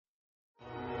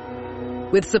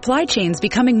With supply chains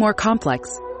becoming more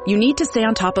complex, you need to stay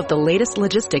on top of the latest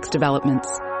logistics developments.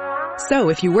 So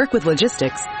if you work with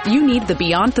logistics, you need the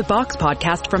Beyond the Box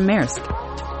podcast from Maersk.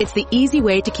 It's the easy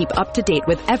way to keep up to date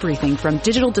with everything from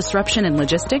digital disruption in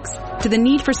logistics to the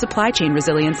need for supply chain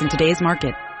resilience in today's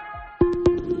market.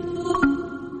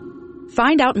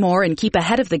 Find out more and keep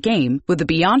ahead of the game with the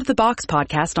Beyond the Box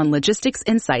podcast on logistics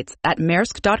insights at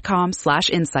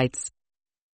maersk.com/insights.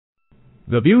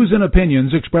 The views and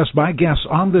opinions expressed by guests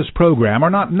on this program are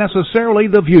not necessarily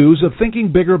the views of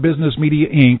Thinking Bigger Business Media,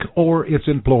 Inc. or its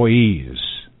employees.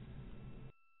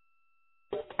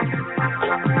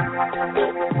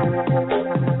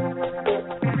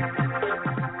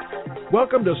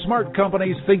 Welcome to Smart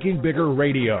Company's Thinking Bigger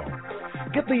Radio.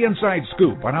 Get the inside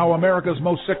scoop on how America's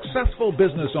most successful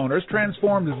business owners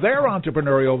transformed their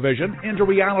entrepreneurial vision into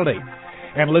reality.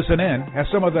 And listen in as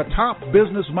some of the top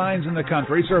business minds in the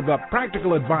country serve up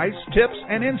practical advice, tips,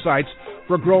 and insights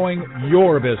for growing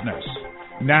your business.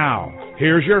 Now,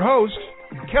 here's your host,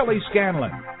 Kelly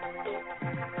Scanlon.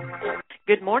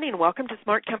 Good morning. Welcome to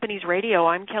Smart Companies Radio.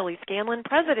 I'm Kelly Scanlon,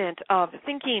 president of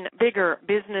Thinking Bigger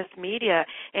Business Media,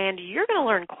 and you're going to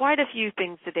learn quite a few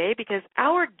things today because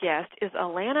our guest is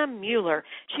Alana Mueller.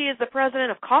 She is the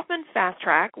president of Kaufman Fast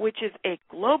Track, which is a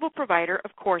global provider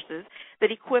of courses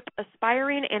that equip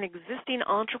aspiring and existing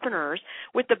entrepreneurs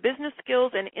with the business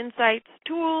skills and insights,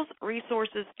 tools,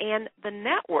 resources, and the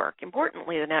network,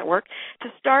 importantly the network, to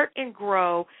start and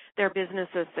grow their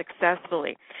businesses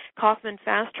successfully. Kaufman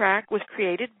Fast Track was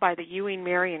created by the Ewing,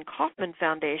 Marion Kaufman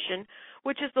Foundation,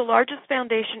 which is the largest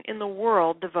foundation in the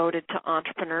world devoted to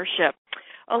entrepreneurship.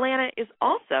 Alana is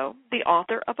also the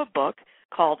author of a book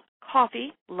called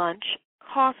Coffee, Lunch,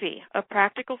 Coffee, a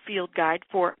practical field guide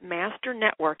for master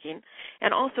networking,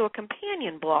 and also a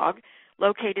companion blog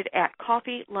located at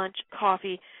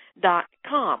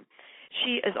coffeelunchcoffee.com.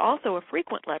 She is also a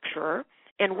frequent lecturer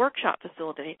and workshop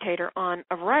facilitator on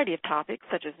a variety of topics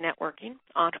such as networking,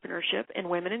 entrepreneurship, and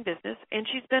women in business, and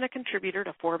she's been a contributor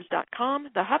to Forbes.com,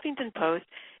 The Huffington Post,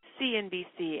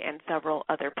 CNBC, and several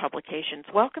other publications.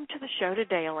 Welcome to the show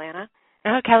today, Alana.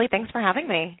 Oh, Kelly, thanks for having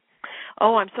me.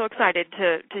 Oh, I'm so excited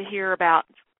to hear about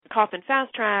Kaufman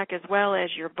Fast Track as well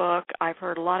as your book. I've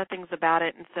heard a lot of things about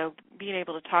it, and so being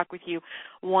able to talk with you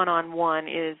one-on-one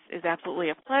is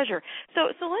absolutely a pleasure. So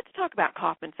let's talk about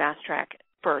Kaufman Fast Track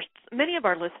first. Many of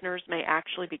our listeners may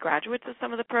actually be graduates of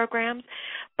some of the programs,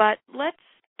 but let's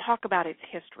talk about its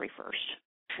history first.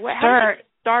 How did it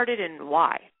started and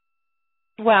why?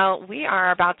 Well, we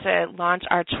are about to launch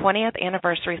our 20th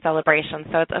anniversary celebration,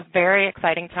 so it's a very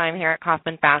exciting time here at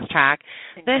Kaufman Fast Track.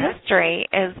 The history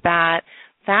is that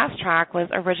Fast Track was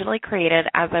originally created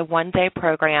as a one-day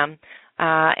program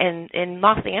in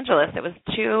Los Angeles. It was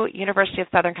two University of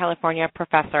Southern California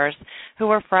professors who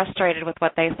were frustrated with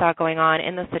what they saw going on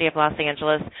in the city of Los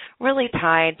Angeles, really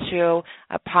tied to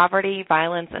poverty,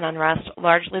 violence, and unrest,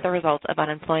 largely the result of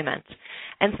unemployment.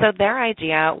 And so their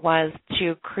idea was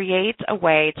to create a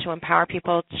way to empower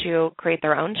people to create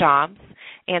their own jobs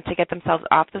and to get themselves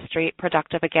off the street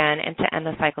productive again and to end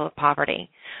the cycle of poverty.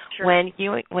 Sure. When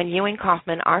Ewing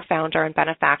Kaufman, our founder and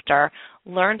benefactor,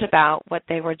 learned about what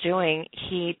they were doing,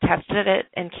 he tested it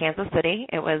in Kansas City.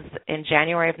 It was in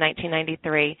January of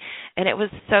 1993, and it was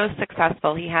so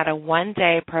successful. He had a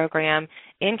one-day program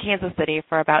in Kansas City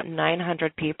for about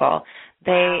 900 people.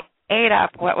 They ate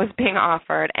up what was being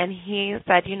offered, and he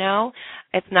said,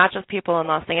 it's not just people in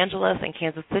Los Angeles and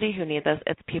Kansas City who need this,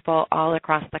 it's people all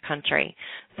across the country.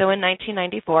 So in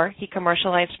 1994, he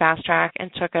commercialized Fast Track and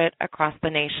took it across the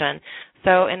nation.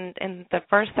 So in the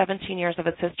first 17 years of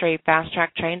its history, Fast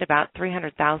Track trained about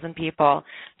 300,000 people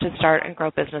to start and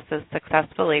grow businesses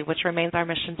successfully, which remains our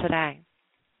mission today.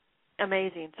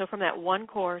 Amazing. So from that one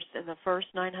course and the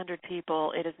first 900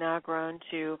 people, it has now grown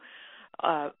to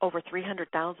over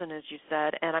 300,000, as you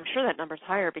said, and I'm sure that number's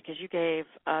higher because you gave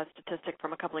a statistic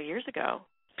from a couple of years ago.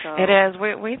 So. It is.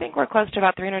 We think we're close to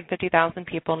about 350,000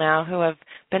 people now who have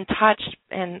been touched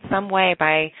in some way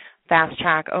by Fast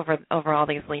Track over all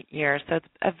these years. So it's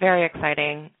a very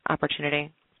exciting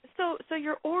opportunity. So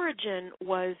your origin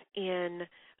was in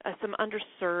some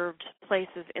underserved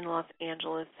places in Los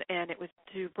Angeles, and it was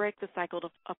to break the cycle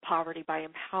of poverty by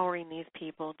empowering these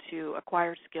people to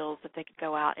acquire skills that they could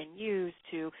go out and use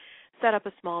to set up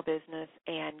a small business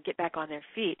and get back on their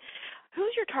feet.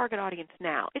 Who's your target audience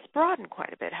now? It's broadened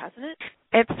quite a bit, hasn't it?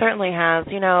 It certainly has.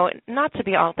 Not to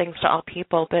be all things to all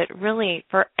people, but really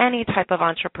for any type of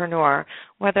entrepreneur,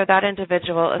 whether that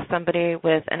individual is somebody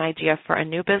with an idea for a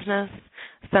new business,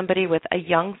 somebody with a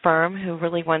young firm who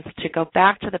really wants to go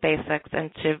back to the basics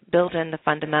and to build in the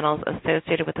fundamentals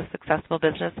associated with a successful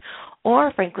business,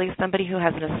 or frankly, somebody who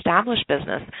has an established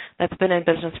business that's been in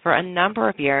business for a number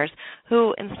of years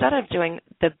who, instead of doing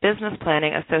the business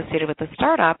planning associated with the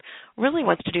startup, really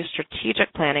wants to do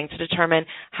strategic planning to determine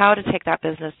how to take that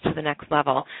business to the next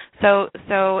level. So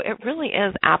it really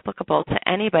is applicable to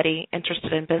anybody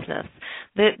interested in business.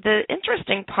 The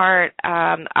interesting part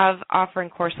of offering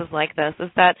courses like this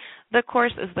is that the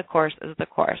course is the course is the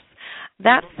course.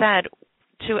 That said,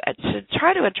 to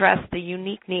try to address the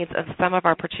unique needs of some of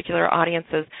our particular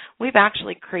audiences, we've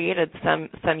actually created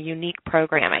some unique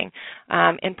programming.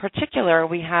 In particular,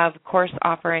 we have course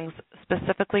offerings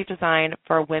specifically designed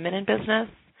for women in business,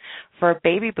 for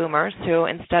baby boomers who,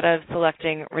 instead of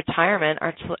selecting retirement,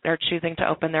 are choosing to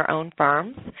open their own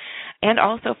firms, and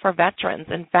also for veterans.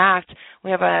 In fact,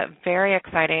 we have a very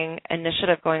exciting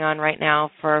initiative going on right now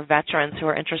for veterans who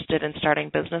are interested in starting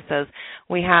businesses.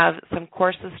 We have some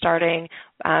courses starting,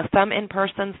 some in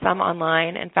person, some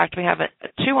online. In fact, we have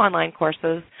 2 online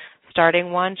courses,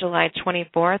 starting one July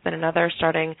 24th and another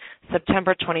starting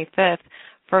September 25th.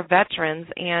 For veterans,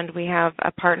 and we have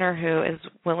a partner who is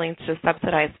willing to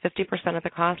subsidize 50% of the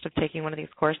cost of taking one of these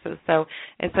courses. So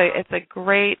it's a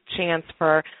great chance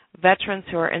for veterans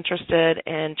who are interested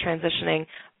in transitioning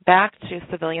back to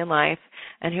civilian life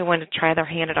and who want to try their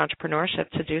hand at entrepreneurship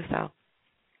to do so.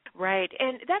 Right,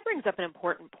 and that brings up an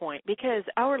important point because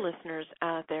our listeners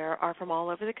out there are from all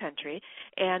over the country,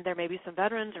 and there may be some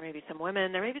veterans, there may be some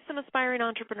women, there may be some aspiring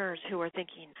entrepreneurs who are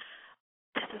thinking,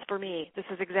 this is for me. This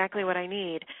is exactly what I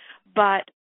need. But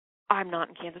I'm not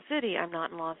in Kansas City. I'm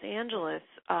not in Los Angeles.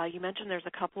 You mentioned there's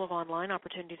a couple of online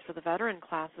opportunities for the veteran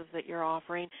classes that you're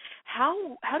offering.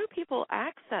 How do people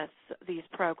access these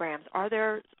programs? Are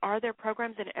there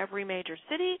programs in every major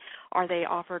city? Are they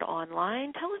offered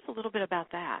online? Tell us a little bit about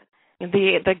that.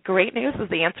 The great news is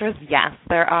the answer is yes.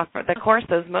 They're offered. The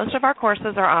courses, most of our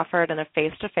courses are offered in a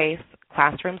face-to-face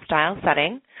classroom-style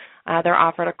setting. They're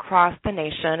offered across the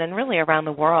nation and really around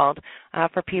the world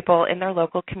for people in their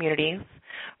local communities.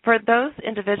 For those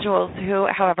individuals who,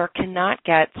 however, cannot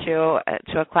get to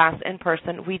a class in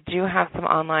person, we do have some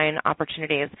online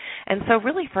opportunities. And so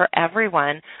really for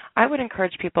everyone, I would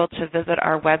encourage people to visit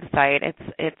our website.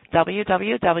 It's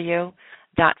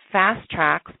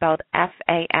www.fasttrack, spelled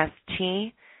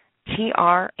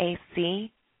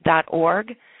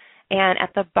FASTTRAC.org. And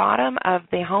at the bottom of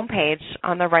the homepage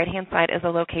on the right-hand side is a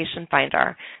location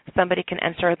finder. Somebody can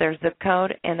enter their zip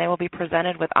code, and they will be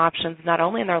presented with options not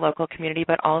only in their local community,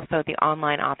 but also the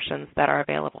online options that are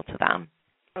available to them.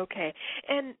 Okay.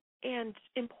 And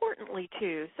importantly,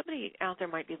 too, somebody out there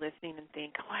might be listening and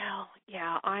think, well,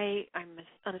 yeah, I'm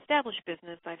an established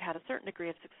business. I've had a certain degree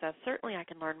of success. Certainly I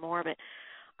can learn more, but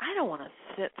I don't want to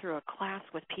sit through a class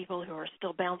with people who are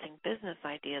still bouncing business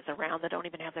ideas around that don't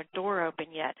even have their door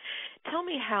open yet. Tell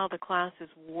me how the classes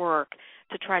work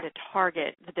to try to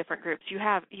target the different groups. You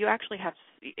actually have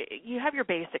your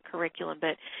basic curriculum,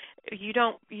 but you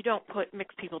don't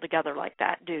mix people together like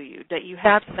that, do you? That you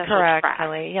have That's correct,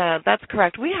 Kelly. Yeah, that's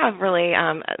correct. We have really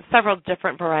several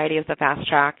different varieties of Fast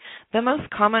Track. The most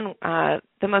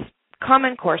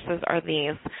common courses are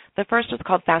these. The first is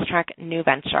called Fast Track New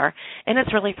Venture, and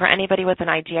it's really for anybody with an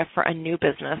idea for a new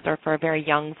business or for a very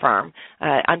young firm,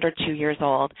 under 2 years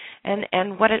old.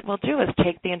 And what it will do is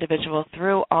take the individual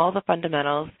through all the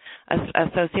fundamentals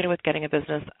associated with getting a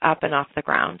business up and off the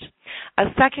ground.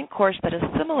 A second course that is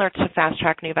similar to Fast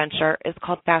Track New Venture is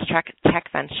called Fast Track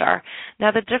Tech Venture.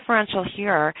 Now, the differential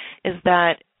here is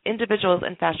that individuals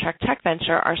in Fast Track Tech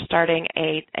Venture are starting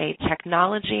a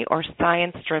technology or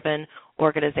science-driven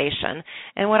organization.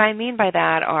 And what I mean by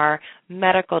that are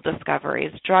medical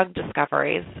discoveries, drug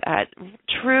discoveries,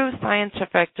 true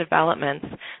scientific developments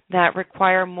that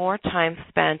require more time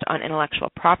spent on intellectual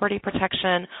property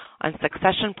protection, on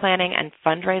succession planning and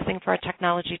fundraising for a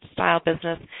technology-style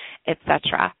business,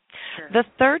 etc. Sure. The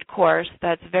third course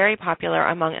that's very popular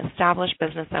among established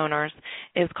business owners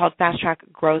is called Fast Track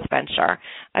Growth Venture.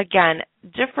 Again,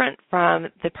 different from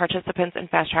the participants in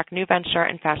Fast Track New Venture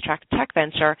and Fast Track Tech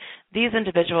Venture, these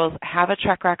individuals have a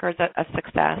track record of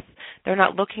success. They're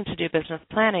not looking to do business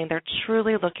planning. They're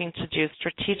truly looking to do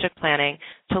strategic planning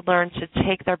to learn to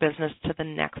take their business to the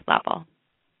next level.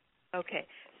 Okay.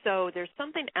 So there's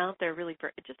something out there really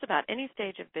for just about any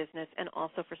stage of business and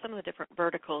also for some of the different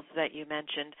verticals that you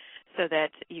mentioned so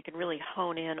that you can really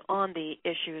hone in on the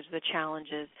issues, the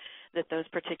challenges that those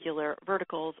particular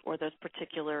verticals or those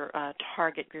particular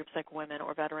target groups like women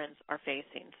or veterans are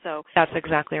facing. So that's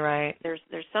exactly right. There's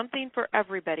something for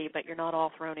everybody, but you're not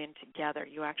all thrown in together.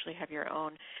 You actually have your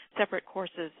own separate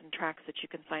courses and tracks that you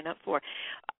can sign up for.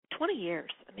 20 years.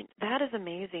 I mean, that is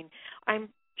amazing. I'm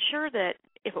sure that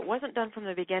if it wasn't done from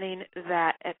the beginning,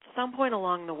 that at some point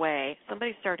along the way,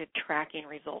 somebody started tracking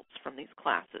results from these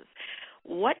classes.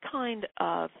 What kind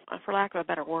of, for lack of a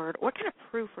better word, what kind of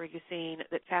proof are you seeing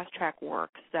that Fast Track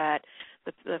works, that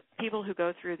the people who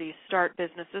go through these start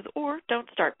businesses or don't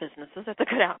start businesses, that's a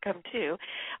good outcome too,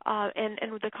 and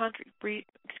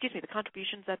the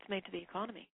contributions that's made to the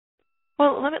economy?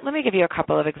 Well, let me give you a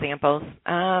couple of examples,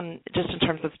 just in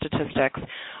terms of statistics.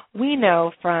 We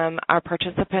know from our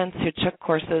participants who took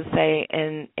courses, say,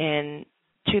 in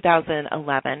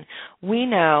 2011, we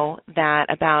know that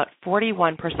about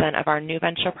 41% of our new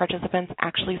venture participants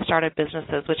actually started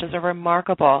businesses, which is a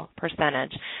remarkable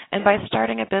percentage. And by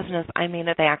starting a business, I mean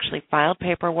that they actually filed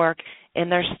paperwork in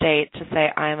their state to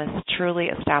say, I am a truly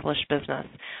established business,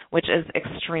 which is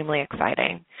extremely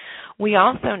exciting. We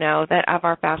also know that of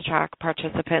our Fast Track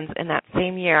participants in that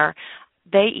same year,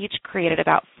 they each created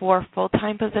about 4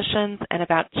 full-time positions and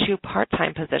about 2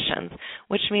 part-time positions,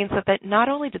 which means that not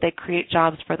only did they create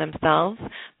jobs for themselves,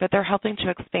 but they're helping to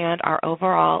expand our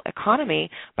overall economy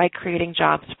by creating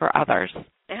jobs for others.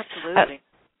 Absolutely.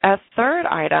 A third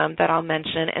item that I'll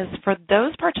mention is for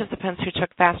those participants who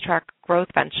took Fast Track Growth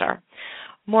Venture.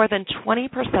 More than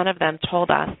 20% of them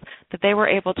told us that they were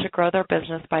able to grow their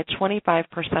business by 25%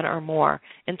 or more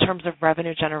in terms of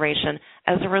revenue generation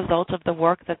as a result of the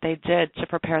work that they did to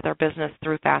prepare their business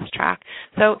through Fast Track.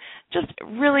 So just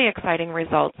really exciting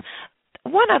results.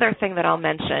 One other thing that I'll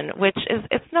mention, which is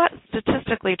it's not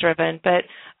statistically driven, but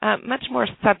much more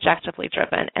subjectively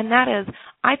driven, and that is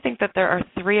I think that there are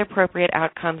 3 appropriate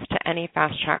outcomes to any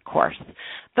Fast Track course.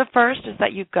 The first is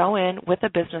that you go in with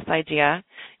a business idea,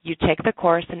 you take the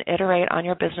course and iterate on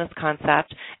your business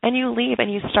concept, and you leave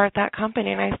and you start that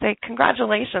company. And I say,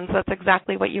 congratulations, that's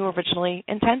exactly what you originally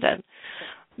intended.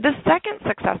 The second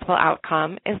successful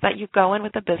outcome is that you go in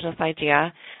with a business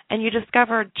idea and you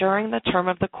discover during the term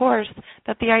of the course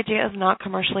that the idea is not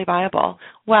commercially viable.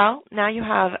 Well, now you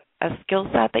have a skill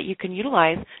set that you can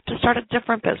utilize to start a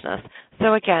different business.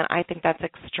 So again, I think that's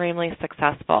extremely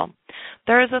successful.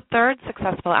 There is a third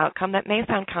successful outcome that may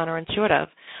sound counterintuitive,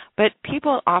 but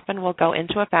people often will go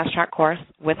into a Fast Track course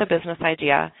with a business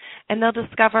idea and they'll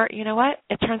discover, you know what,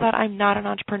 it turns out I'm not an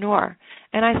entrepreneur.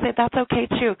 And I say that's okay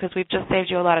too, because we've just saved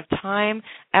you a lot of time,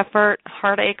 effort,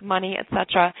 heartache, money,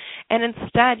 etc. And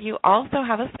instead, you also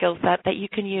have a skill set that you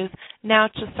can use now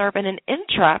to serve in an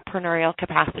intrapreneurial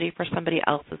capacity for somebody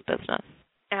else's business.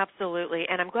 Absolutely,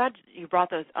 and I'm glad you brought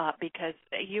those up because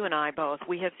you and I both,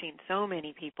 we have seen so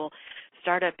many people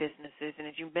start up businesses, and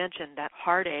as you mentioned, that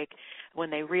heartache when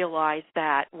they realize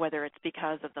that whether it's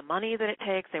because of the money that it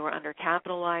takes, they were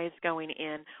undercapitalized going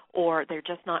in, or they're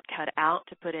just not cut out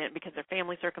to put in because their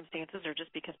family circumstances or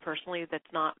just because personally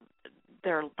that's not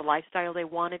the lifestyle they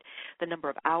wanted, the number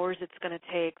of hours it's going to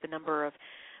take, the number of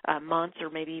months or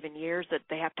maybe even years that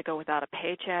they have to go without a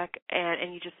paycheck,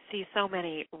 and you just see so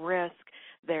many risks,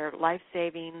 their life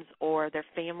savings or their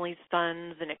family's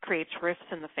funds, and it creates rifts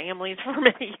in the families for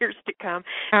many years to come.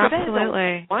 Absolutely. So that is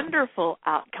a wonderful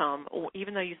outcome.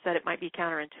 Even though you said it might be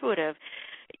counterintuitive,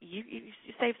 you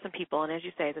save some people, and as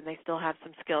you say, then they still have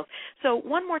some skills. So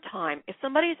one more time, if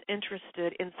somebody's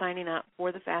interested in signing up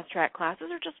for the Fast Track classes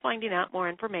or just finding out more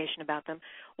information about them,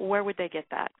 where would they get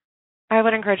that? I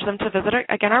would encourage them to visit,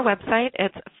 again, our website.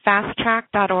 It's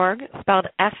fasttrack.org, spelled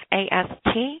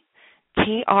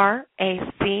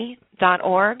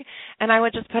FASTTRAC.org. And I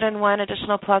would just put in one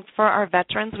additional plug for our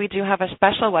veterans. We do have a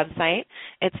special website.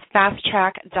 It's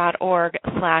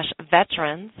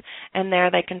fasttrack.org/veterans. And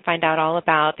there they can find out all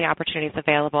about the opportunities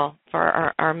available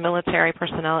for our military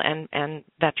personnel and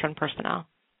veteran personnel.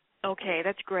 Okay,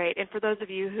 that's great. And for those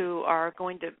of you who are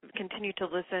going to continue to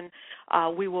listen,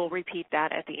 we will repeat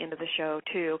that at the end of the show,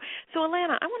 too. So,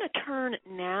 Alana, I want to turn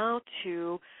now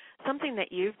to something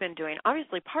that you've been doing.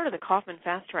 Obviously, part of the Kauffman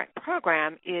Fast Track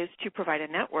program is to provide a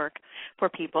network for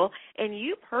people, and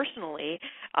you personally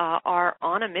are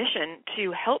on a mission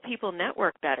to help people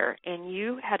network better, and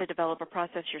you had to develop a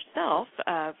process yourself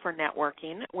for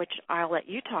networking, which I'll let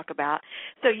you talk about.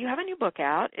 So you have a new book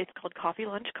out. It's called Coffee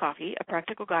Lunch Coffee, A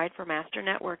Practical Guide for Master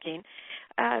Networking.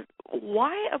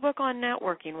 Why a book on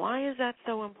networking? Why is that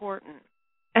so important?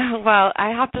 Well, I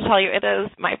have to tell you, it is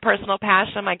my personal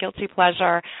passion, my guilty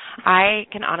pleasure. I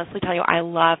can honestly tell you I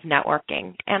love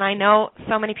networking, and I know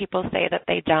so many people say that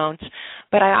they don't,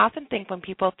 But I often think when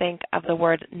people think of the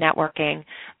word networking,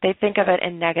 they think of it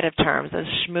in negative terms, as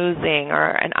schmoozing or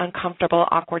an uncomfortable,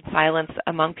 awkward silence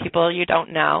among people you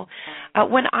don't know.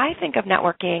 When I think of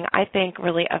networking, I think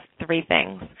really of three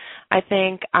things. I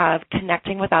think of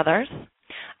connecting with others.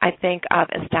 I think of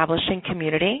establishing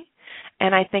community.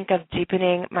 And I think of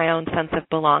deepening my own sense of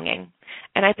belonging.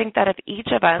 And I think that if each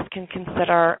of us can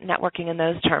consider networking in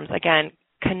those terms, again,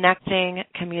 connecting,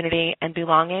 community, and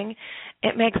belonging,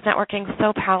 it makes networking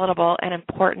so palatable and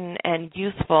important and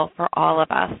useful for all of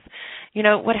us. You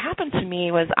know, what happened to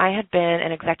me was I had been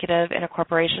an executive in a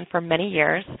corporation for many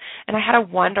years, and I had a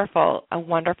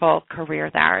wonderful career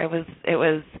there. It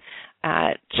was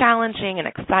challenging and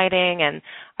exciting, and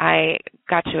I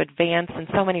got to advance in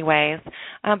so many ways.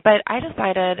 But I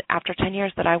decided after 10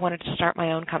 years that I wanted to start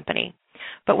my own company.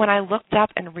 But when I looked up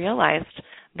and realized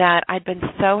that I'd been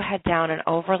so head down and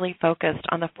overly focused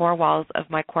on the four walls of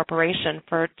my corporation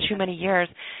for too many years,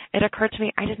 it occurred to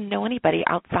me I didn't know anybody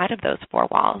outside of those four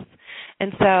walls.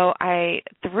 And so I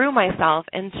threw myself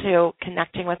into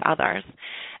connecting with others.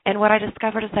 And what I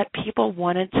discovered is that people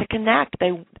wanted to connect.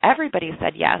 Everybody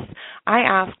said yes. I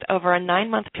asked over a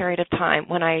 9-month period of time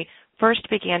when I first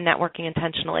began networking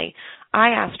intentionally, I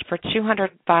asked for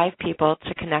 205 people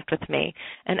to connect with me.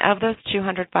 And of those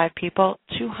 205 people,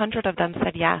 200 of them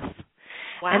said yes.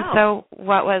 Wow. And so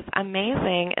what was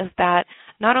amazing is that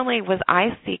not only was I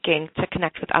seeking to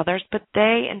connect with others, but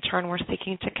they in turn were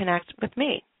seeking to connect with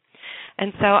me.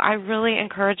 And so I really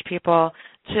encourage people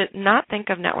to not think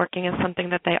of networking as something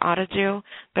that they ought to do,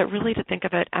 but really to think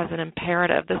of it as an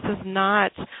imperative. This is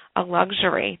not a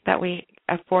luxury that we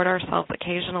afford ourselves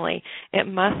occasionally. It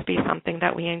must be something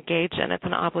that we engage in. It's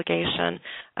an obligation.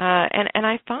 And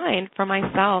I find for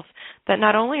myself that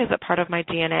not only is it part of my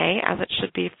DNA, as it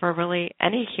should be for really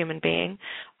any human being,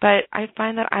 but I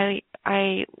find that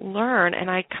I learn and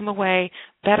I come away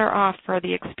better off for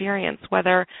the experience,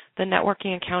 whether the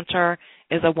networking encounter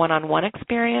is a one-on-one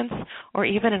experience or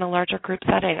even in a larger group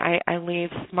setting. I leave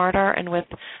smarter and with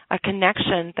a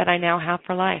connection that I now have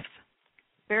for life.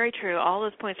 Very true. All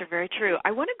those points are very true.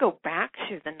 I want to go back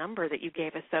to the number that you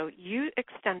gave us. So you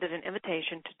extended an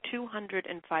invitation to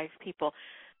 205 people.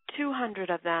 200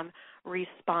 of them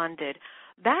responded.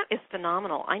 That is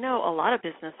phenomenal. I know a lot of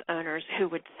business owners who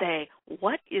would say,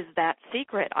 what is that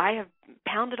secret? I have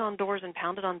pounded on doors and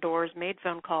pounded on doors, made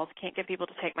phone calls, can't get people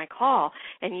to take my call.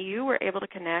 And you were able to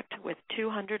connect with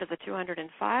 200 of the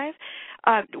 205.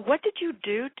 What did you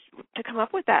do to come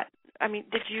up with that? I mean,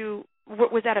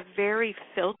 was that a very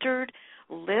filtered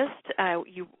list?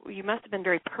 You must have been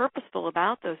very purposeful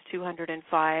about those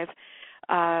 205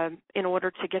 in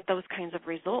order to get those kinds of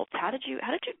results. How did you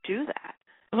do that?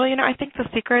 Well, I think the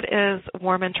secret is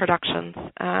warm introductions.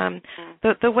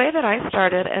 The way that I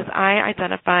started is I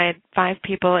identified 5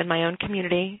 people in my own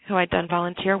community who I'd done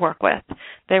volunteer work with.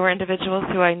 They were individuals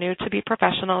who I knew to be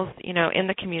professionals, in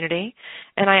the community,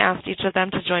 and I asked each of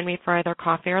them to join me for either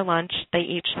coffee or lunch. They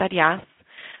each said yes.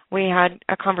 We had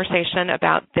a conversation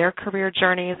about their career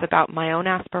journeys, about my own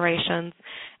aspirations,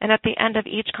 and at the end of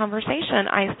each conversation,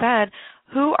 I said,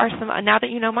 now that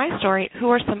you know my story, who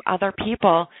are some other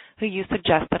people who you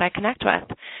suggest that I connect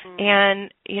with?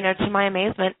 And, to my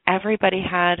amazement, everybody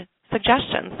had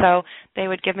suggestions. So they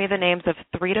would give me the names of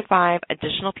 3 to 5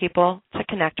 additional people to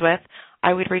connect with.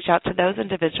 I would reach out to those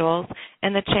individuals,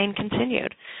 and the chain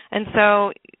continued. And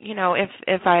so,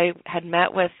 if I had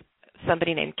met with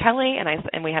somebody named Kelly,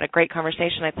 and we had a great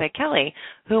conversation, I'd say, Kelly,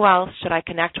 who else should I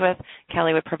connect with?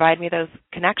 Kelly would provide me those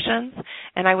connections,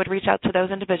 and I would reach out to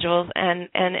those individuals. And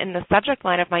in the subject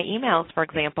line of my emails, for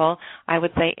example, I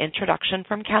would say, introduction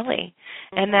from Kelly.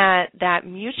 And that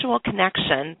mutual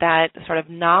connection, that sort of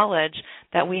knowledge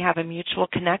that we have a mutual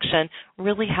connection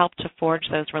really helped to forge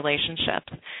those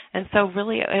relationships. And so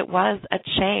really it was a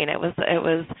chain. It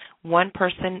was one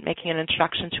person making an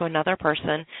introduction to another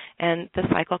person, and the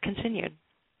cycle continued.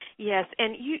 Yes,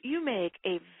 and you make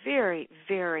a very,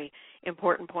 very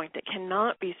important point that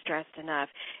cannot be stressed enough,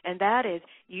 and that is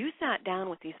you sat down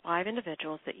with these 5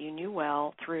 individuals that you knew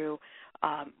well through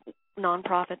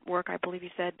nonprofit work, I believe you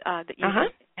said, that you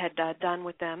had done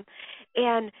with them,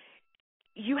 and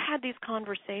you had these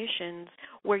conversations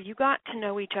where you got to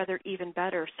know each other even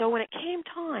better. So when it came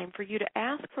time for you to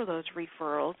ask for those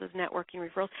referrals, those networking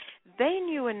referrals, they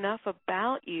knew enough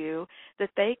about you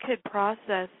that they could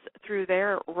process through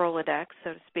their Rolodex,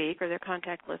 so to speak, or their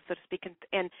contact list, so to speak,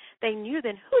 and they knew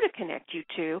then who to connect you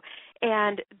to,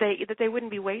 and that they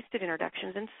wouldn't be wasted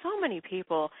introductions. And so many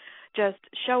people just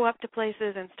show up to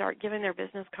places and start giving their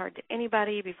business card to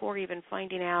anybody before even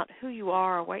finding out who you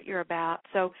are or what you're about.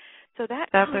 So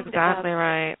that's exactly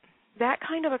right. that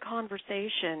kind of a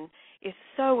conversation is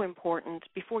so important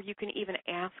before you can even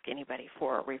ask anybody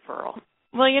for a referral.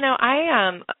 Well,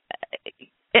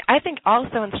 I think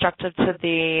also instructive to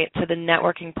the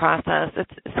networking process.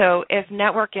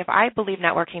 If I believe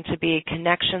networking to be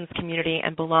connections, community,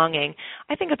 and belonging,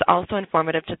 I think it's also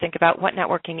informative to think about what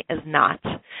networking is not.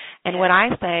 And when I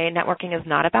say networking is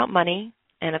not about money,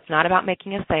 and it's not about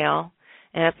making a sale,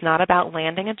 and it's not about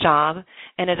landing a job,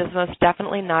 and it is most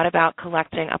definitely not about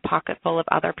collecting a pocket full of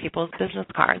other people's business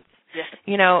cards. Yes.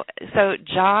 So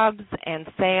jobs and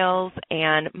sales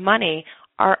and money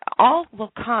all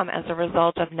will come as a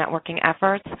result of networking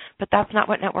efforts, but that's not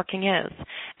what networking is.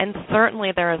 And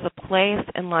certainly there is a place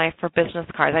in life for business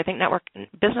cards. I think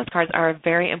business cards are a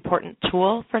very important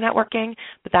tool for networking,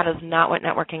 but that is not what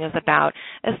networking is about.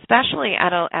 Especially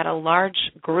at a large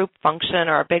group function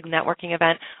or a big networking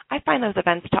event, I find those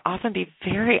events to often be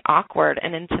very awkward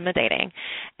and intimidating.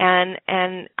 And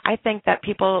I think that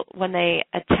people, when they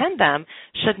attend them,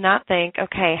 should not think,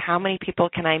 okay, how many people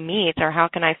can I meet, or how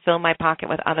can I fill my pocket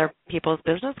with other people's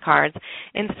business cards.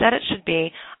 Instead, it should be,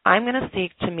 I'm going to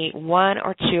seek to meet one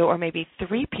or two or maybe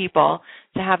three people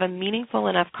to have a meaningful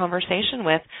enough conversation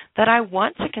with that I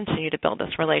want to continue to build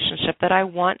this relationship, that I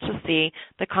want to see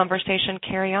the conversation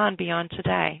carry on beyond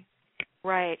today.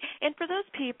 Right. And for those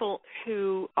people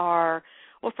who are,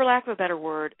 well, for lack of a better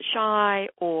word, shy,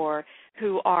 or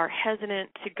who are hesitant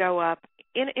to go up,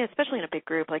 especially in a big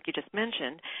group like you just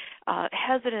mentioned,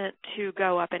 hesitant to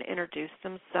go up and introduce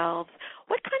themselves,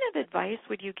 what kind of advice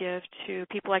would you give to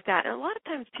people like that? And a lot of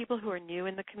times people who are new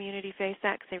in the community face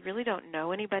that because they really don't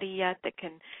know anybody yet that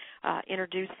can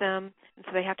introduce them, and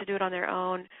so they have to do it on their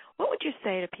own. What would you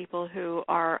say to people who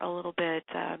are a little bit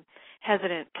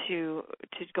hesitant to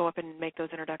go up and make those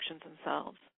introductions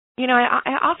themselves?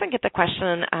 I often get the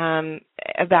question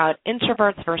about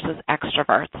introverts versus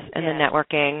extroverts in the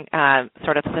networking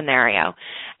sort of scenario.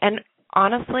 And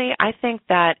honestly, I think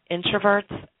that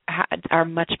introverts are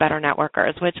much better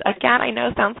networkers, which, again, I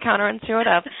know sounds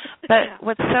counterintuitive, but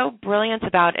what's so brilliant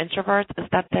about introverts is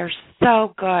that they're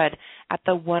so good at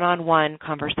the one-on-one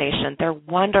conversation. They're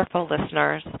wonderful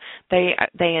listeners. They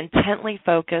intently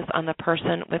focus on the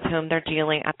person with whom they're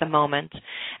dealing at the moment.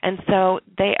 And so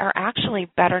they are actually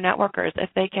better networkers if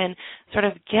they can sort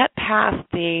of get past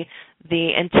the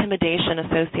intimidation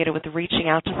associated with reaching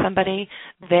out to somebody.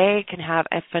 They can have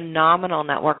a phenomenal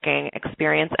networking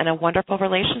experience and a wonderful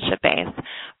relationship base.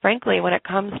 Frankly, when it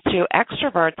comes to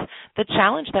extroverts, the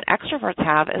challenge that extroverts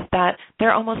have is that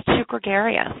they're almost too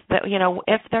gregarious. That,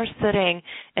 if they're sitting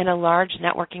in a large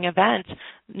networking event,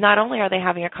 not only are they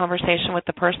having a conversation with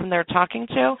the person they're talking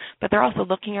to, but they're also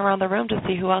looking around the room to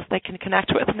see who else they can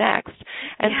connect with next.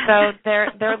 And so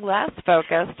they're less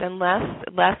focused and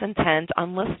less intent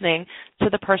on listening to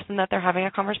the person that they're having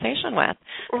a conversation with.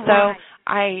 Right. So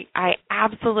I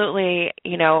absolutely,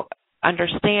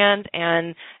 understand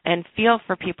and feel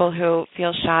for people who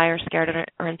feel shy or scared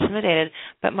or intimidated.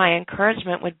 But my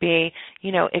encouragement would be,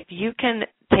 if you can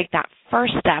take that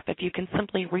first step, if you can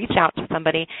simply reach out to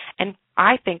somebody, and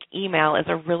I think email is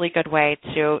a really good way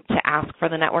to ask for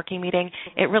the networking meeting.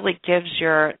 It really gives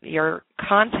your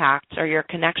contact or your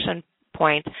connection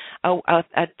point a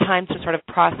time to sort of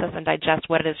process and digest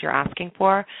what it is you're asking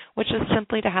for, which is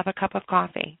simply to have a cup of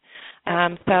coffee.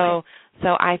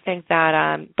 So I think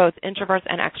that both introverts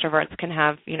and extroverts can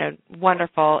have,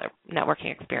 wonderful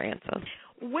networking experiences.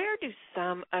 Where do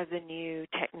some of the new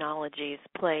technologies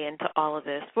play into all of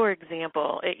this? For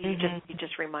example, you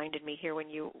just reminded me here when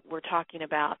you were talking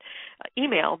about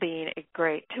email being a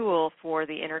great tool for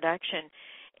the introduction.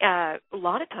 A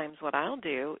lot of times what I'll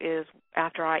do is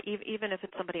after even if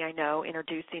it's somebody I know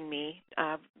introducing me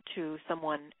to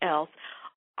someone else,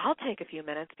 I'll take a few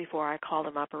minutes before I call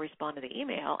them up or respond to the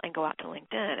email and go out to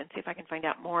LinkedIn and see if I can find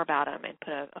out more about them and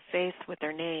put a face with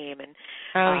their name and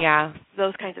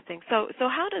those kinds of things. So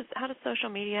how does social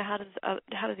media, how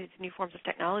do these new forms of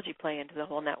technology play into the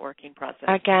whole networking process?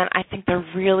 Again, I think they're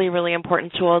really, really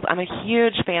important tools. I'm a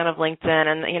huge fan of LinkedIn,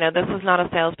 and this is not a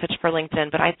sales pitch for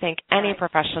LinkedIn, but I think any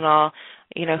professional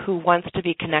who wants to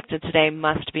be connected today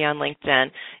must be on LinkedIn.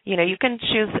 You can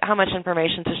choose how much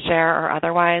information to share or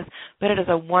otherwise, but it is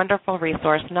a wonderful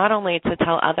resource not only to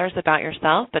tell others about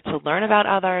yourself, but to learn about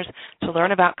others, to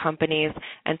learn about companies,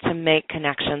 and to make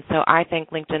connections. So I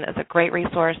think LinkedIn is a great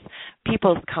resource.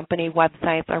 People's company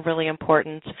websites are really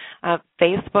important.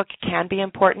 Facebook can be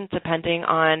important depending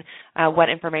on what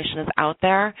information is out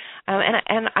there.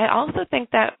 And I also think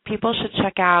that people should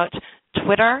check out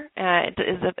Twitter.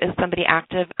 Is somebody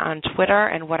active on Twitter,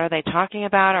 and what are they talking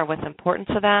about or what's important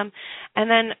to them? And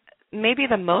then maybe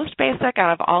the most basic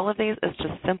out of all of these is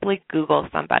just simply Google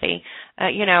somebody.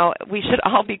 We should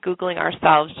all be Googling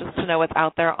ourselves just to know what's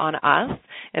out there on us.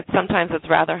 Sometimes it's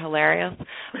rather hilarious,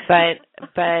 but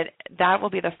that will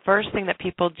be the first thing that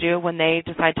people do when they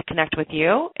decide to connect with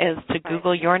you is to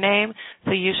Google your name.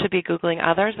 So you should be Googling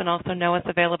others and also know what's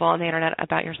available on the Internet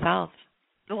about yourself.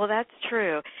 Well, that's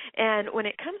true. And when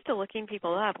it comes to looking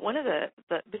people up, one of the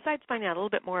besides finding out a little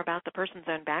bit more about the person's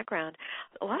own background,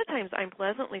 a lot of times I'm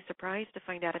pleasantly surprised to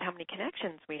find out how many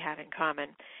connections we have in common.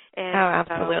 And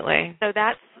absolutely. So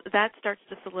that starts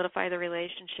to solidify the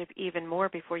relationship even more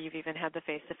before you've even had the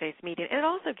face-to-face meeting. And it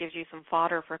also gives you some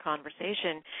fodder for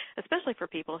conversation, especially for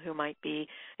people who might be,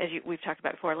 as we've talked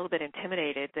about before, a little bit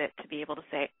intimidated to be able to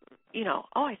say, oh,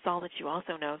 I saw that you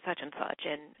also know such and such,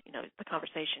 and the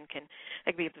conversation can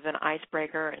be an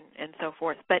icebreaker and so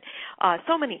forth. But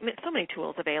so many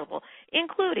tools available,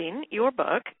 including your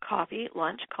book, Coffee,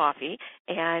 Lunch, Coffee,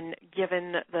 and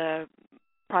given the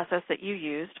process that you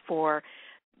used for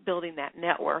building that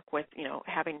network with,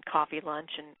 having coffee, lunch,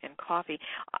 and coffee,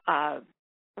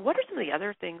 what are some of the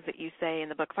other things that you say in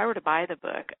the book? If I were to buy the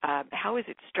book, how is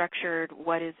it structured?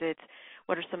 What is it?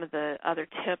 What are some of the other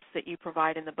tips that you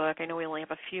provide in the book? I know we only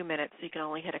have a few minutes, so you can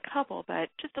only hit a couple, but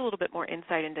just a little bit more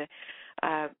insight into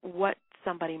what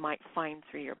somebody might find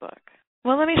through your book.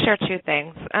 Well, let me share two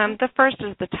things. The first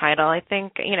is the title. I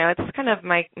think, it's kind of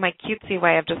my cutesy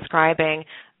way of describing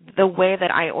the way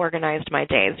that I organized my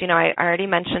days. I already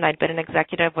mentioned I'd been an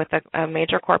executive with a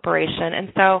major corporation,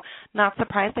 and so not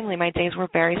surprisingly, my days were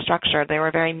very structured. They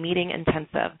were very meeting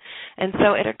intensive. And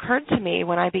so it occurred to me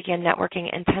when I began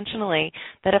networking intentionally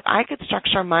that if I could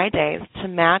structure my days to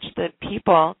match the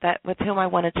people with whom I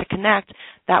wanted to connect,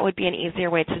 that would be an easier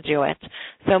way to do it.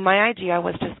 So my idea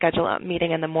was to schedule a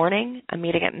meeting in the morning, a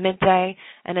meeting at midday,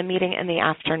 and a meeting in the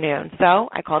afternoon. So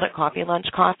I called it Coffee, Lunch,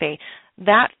 Coffee.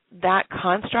 That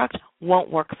construct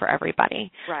won't work for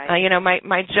everybody. Right.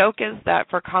 My joke is that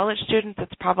for college students,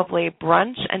 it's probably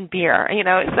brunch and beer.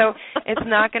 So it's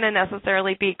not going to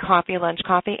necessarily be coffee, lunch,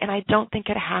 coffee, and I don't think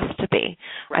it has to be.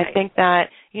 Right. I think that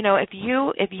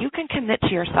if you can commit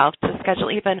to yourself to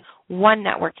schedule even one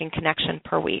networking connection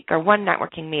per week or one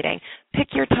networking meeting,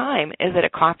 pick your time. Is it a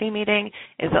coffee meeting?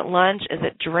 Is it lunch? Is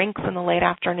it drinks in the late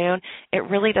afternoon? It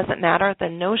really doesn't matter. The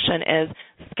notion is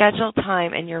schedule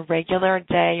time in your regular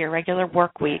day, your regular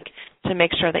work week, to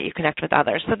make sure that you connect with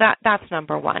others. So that's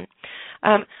number one.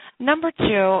 Number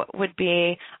two would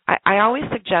be I always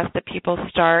suggest that people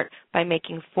start by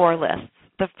making 4 lists.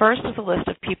 The first is a list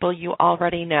of people you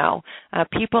already know,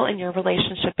 people in your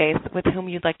relationship base with whom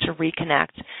you'd like to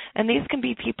reconnect. And these can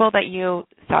be people that you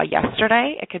saw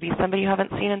yesterday. It could be somebody you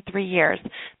haven't seen in 3 years.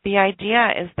 The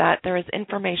idea is that there is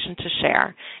information to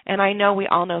share. And I know we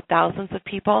all know thousands of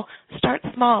people. Start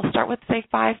small. Start with, say,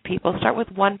 5 people. Start with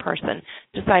one person.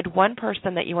 Decide one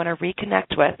person that you want to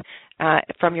reconnect with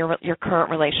from your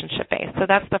current relationship base. So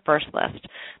that's the first list.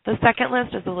 The second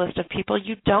list is a list of people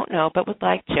you don't know but would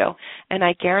like to. And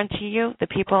I guarantee you the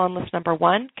people on list number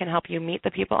 1 can help you meet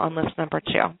the people on list number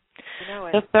 2.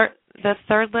 The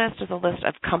third list is a list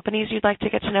of companies you'd like to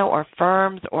get to know, or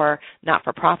firms, or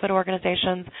not-for-profit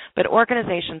organizations, but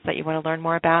organizations that you want to learn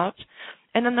more about.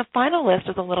 And then the final list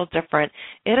is a little different.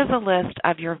 It is a list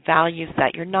of your value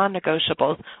set, your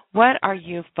non-negotiables. What are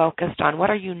you focused on? What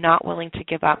are you not willing to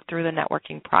give up through the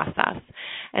networking process?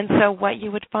 And so what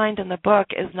you would find in the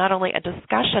book is not only a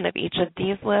discussion of each of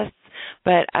these lists,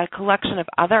 but a collection of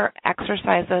other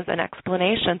exercises and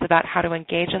explanations about how to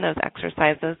engage in those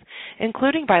exercises,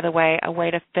 including, by the way, a way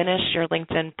to finish your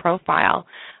LinkedIn profile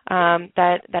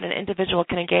that an individual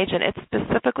can engage in. It's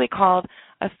specifically called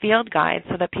a field guide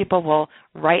so that people will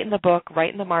write in the book,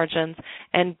 write in the margins,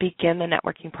 and begin the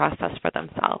networking process for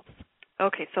themselves.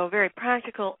 Okay, so very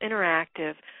practical,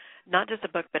 interactive, not just a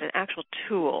book, but an actual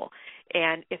tool.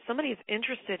 And if somebody is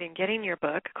interested in getting your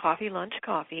book, Coffee, Lunch,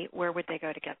 Coffee, where would they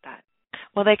go to get that?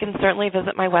 Well, they can certainly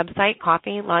visit my website,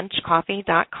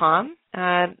 coffeelunchcoffee.com.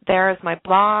 There is my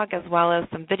blog as well as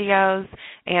some videos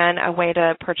and a way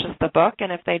to purchase the book.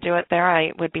 And if they do it there,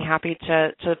 I would be happy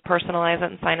to personalize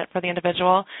it and sign it for the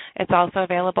individual. It's also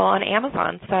available on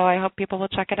Amazon, so I hope people will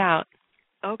check it out.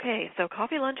 Okay, so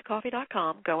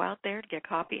coffeelunchcoffee.com. Go out there to get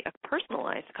a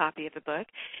personalized copy of the book.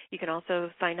 You can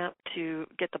also sign up to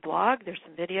get the blog. There's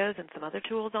some videos and some other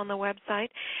tools on the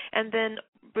website. And then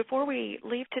before we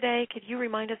leave today, could you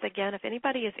remind us again, if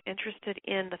anybody is interested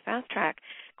in the Fast Track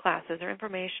classes or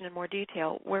information in more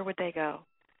detail, where would they go?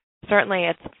 Certainly.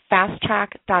 It's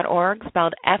fasttrack.org,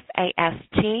 spelled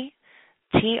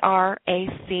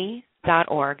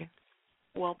FASTTRAC.org.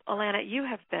 Well, Alana, you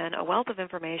have been a wealth of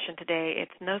information today.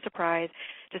 It's no surprise,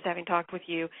 just having talked with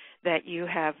you, that you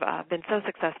have been so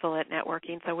successful at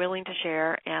networking, so willing to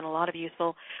share, and a lot of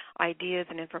useful ideas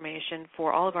and information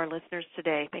for all of our listeners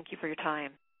today. Thank you for your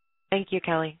time. Thank you,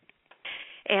 Kelly.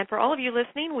 And for all of you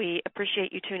listening, we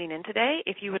appreciate you tuning in today.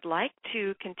 If you would like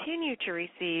to continue to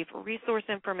receive resource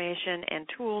information and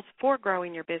tools for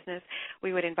growing your business,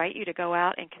 we would invite you to go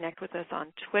out and connect with us on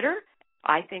Twitter.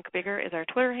 I Think Bigger is our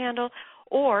Twitter handle,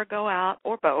 or go out,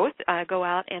 or both, go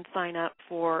out and sign up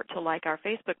to like our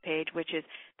Facebook page, which is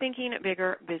Thinking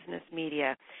Bigger Business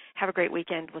Media. Have a great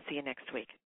weekend. We'll see you next week.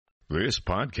 This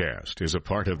podcast is a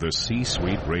part of the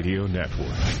C-Suite Radio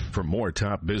Network. For more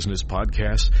top business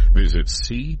podcasts, visit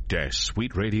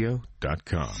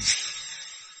c-suiteradio.com.